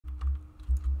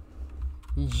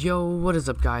Yo, what is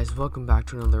up guys? Welcome back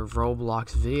to another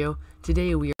Roblox video.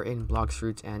 Today we are in BLOX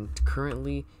Fruits and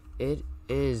currently it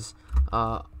is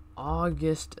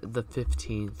August the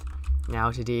 15th.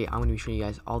 Now today I'm going to be showing you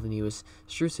guys all the newest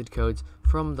Strucid codes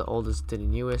from the oldest to the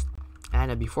newest.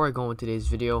 And before I go into today's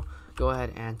video, go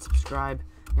ahead and subscribe.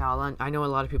 Now I know a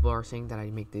lot of people are saying that I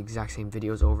make the exact same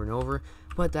videos over and over,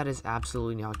 but that is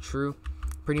absolutely not true.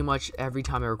 Pretty much every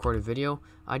time I record a video,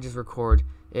 I just record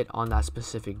it on that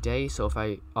specific day. So if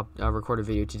I record a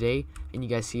video today and you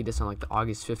guys see this on like the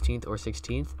August 15th or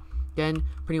 16th, then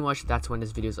pretty much that's when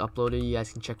this video is uploaded. You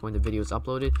guys can check when the video is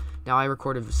uploaded. Now I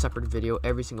record a separate video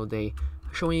every single day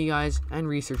showing you guys and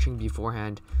researching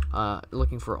beforehand,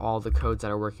 looking for all the codes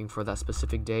that are working for that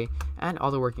specific day and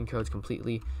all the working codes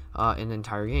completely in the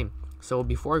entire game. So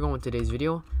before I go into today's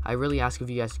video, I really ask of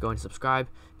you guys to go and subscribe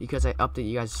because I update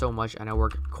you guys so much and I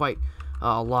work quite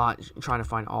a lot trying to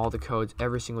find all the codes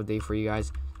every single day for you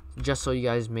guys, just so you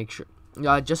guys make sure,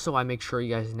 I make sure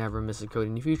you guys never miss a code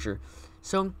in the future.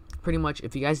 So pretty much,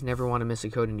 if you guys never want to miss a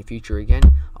code in the future again,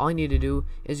 all you need to do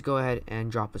is go ahead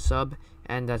and drop a sub,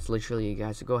 and that's literally it,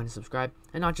 guys. So go ahead and subscribe.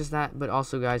 And not just that, but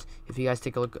also guys, if you guys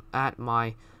take a look at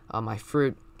my my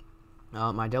fruit,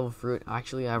 my devil fruit,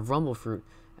 actually I have rumble fruit,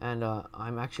 and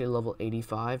I'm actually level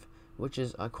 85, which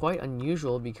is quite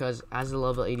unusual because as a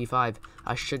level 85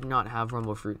 I should not have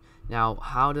rumble fruit. Now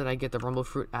how did I get the rumble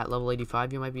fruit at level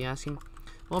 85, you might be asking?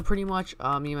 Well, pretty much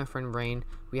me and my friend Rain,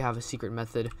 we have a secret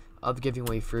method of giving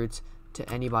away fruits to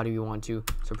anybody we want to.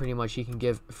 So pretty much he can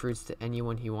give fruits to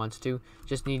anyone he wants to.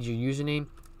 Just need your username,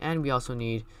 and we also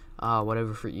need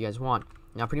whatever fruit you guys want.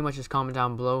 Now pretty much just comment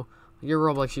down below your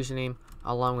Roblox username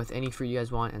along with any fruit you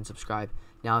guys want and subscribe.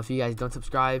 Now if you guys don't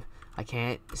subscribe, I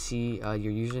can't see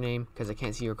your username because I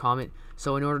can't see your comment.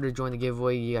 So in order to join the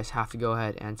giveaway, you guys have to go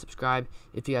ahead and subscribe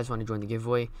if you guys want to join the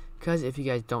giveaway, because if you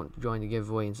guys don't join the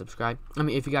giveaway and subscribe,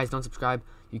 if you guys don't subscribe,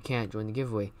 you can't join the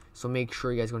giveaway. So make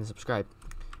sure you guys go and subscribe.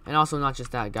 And also, not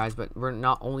just that guys, but we're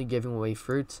not only giving away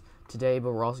fruits today,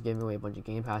 but we're also giving away a bunch of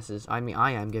game passes. I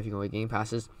am giving away game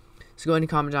passes. So go ahead and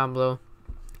comment down below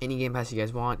any game pass you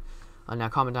guys want. Now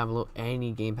comment down below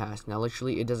any game pass. Now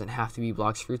literally it doesn't have to be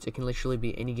BLOX Fruits, it can literally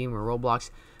be any game or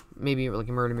Roblox, maybe like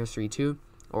Murder Mystery 2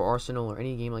 or Arsenal or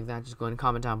any game like that. Just go ahead and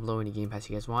comment down below any game pass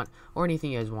you guys want or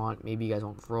anything you guys want. Maybe you guys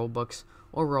want Robux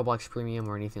or Roblox Premium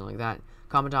or anything like that.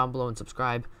 Comment down below and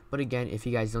subscribe. But again, if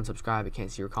you guys don't subscribe, I can't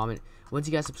see your comment. Once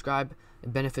you guys subscribe,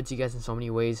 it benefits you guys in so many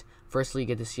ways. Firstly, you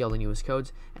get to see all the newest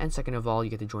codes, and second of all, you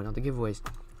get to join all the giveaways.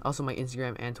 Also, my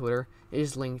Instagram and Twitter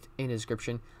is linked in the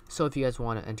description. So if you guys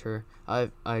want to enter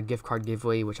a gift card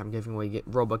giveaway, which I'm giving away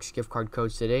Robux gift card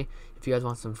codes today, if you guys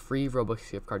want some free Robux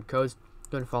gift card codes,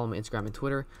 go ahead and follow my Instagram and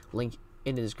Twitter, link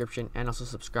in the description, and also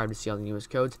subscribe to see all the newest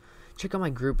codes. Check out my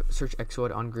group, search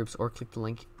Exoid on groups, or click the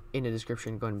link in the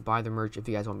description. Go ahead and buy the merch if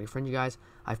you guys want me to friend you guys.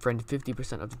 I friend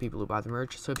 50% of the people who buy the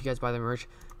merch, so if you guys buy the merch,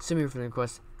 send me a friend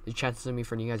request. The chances of me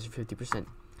friending you guys are 50%.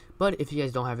 But if you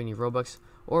guys don't have any Robux,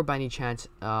 or by any chance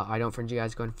I don't friend you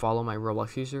guys, go and follow my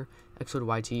Roblox user,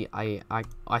 ExoidYT.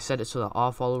 I set it so that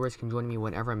all followers can join me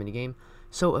whenever I'm in the game.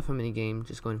 So if I'm in the game,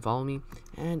 just go and follow me,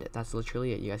 and that's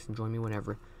literally it. You guys can join me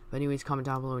whenever. But anyways, comment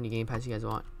down below any game pass you guys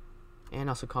want, and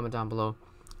also comment down below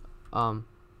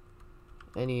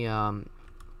any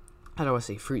how do I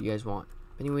say fruit you guys want.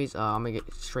 Anyways, I'm gonna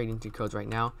get straight into codes right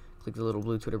now. Click the little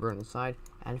blue Twitter button on the side,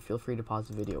 and feel free to pause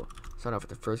the video. Start off with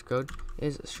the first code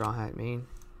is Straw Hat Main,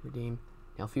 redeem.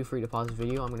 Now feel free to pause the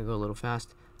video. I'm gonna go a little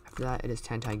fast. After that, it is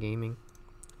Tentai Gaming,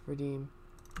 redeem.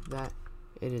 After that,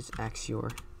 it is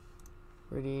Axior,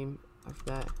 redeem. After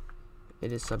that,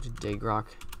 it is Subject Dagrock,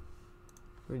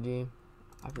 redeem.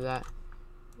 After that,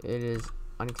 it is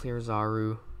Unclear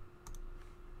Zaru,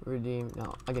 redeem.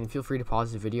 Now again, feel free to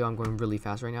pause the video. I'm going really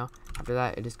fast right now. After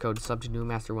that, it is code Subject New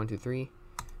Master 123,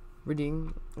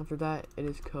 redeem. After that, it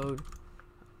is code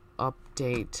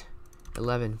Update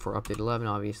 11 for Update 11,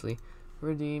 obviously,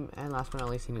 redeem. And last but not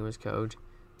least, the newest code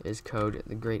is code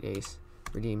The Great Ace,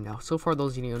 redeem. Now so far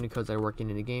those are the only codes that are working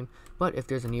in the game, but if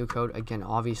there's a new code, again,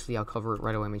 obviously I'll cover it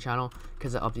right away on my channel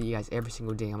because I update you guys every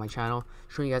single day on my channel,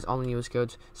 showing you guys all the newest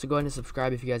codes. So go ahead and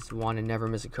subscribe if you guys want to never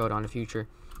miss a code on the future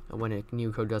when a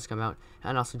new code does come out,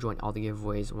 and also join all the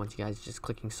giveaways once you guys just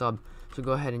clicking sub. So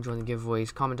go ahead and join the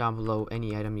giveaways, comment down below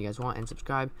any item you guys want, and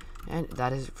subscribe. And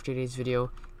that is it for today's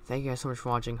video. Thank you guys so much for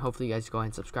watching. Hopefully you guys go ahead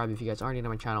and subscribe if you guys already know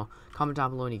my channel. Comment down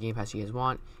below any game pass you guys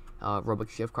want,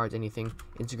 Robux gift cards, anything.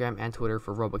 Instagram and Twitter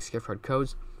for Robux gift card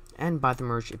codes, and buy the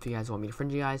merch if you guys want me to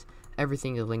friend you guys.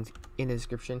 Everything is linked in the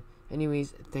description.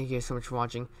 Anyways, thank you guys so much for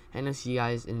watching, and I'll see you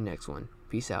guys in the next one.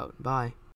 Peace out. Bye.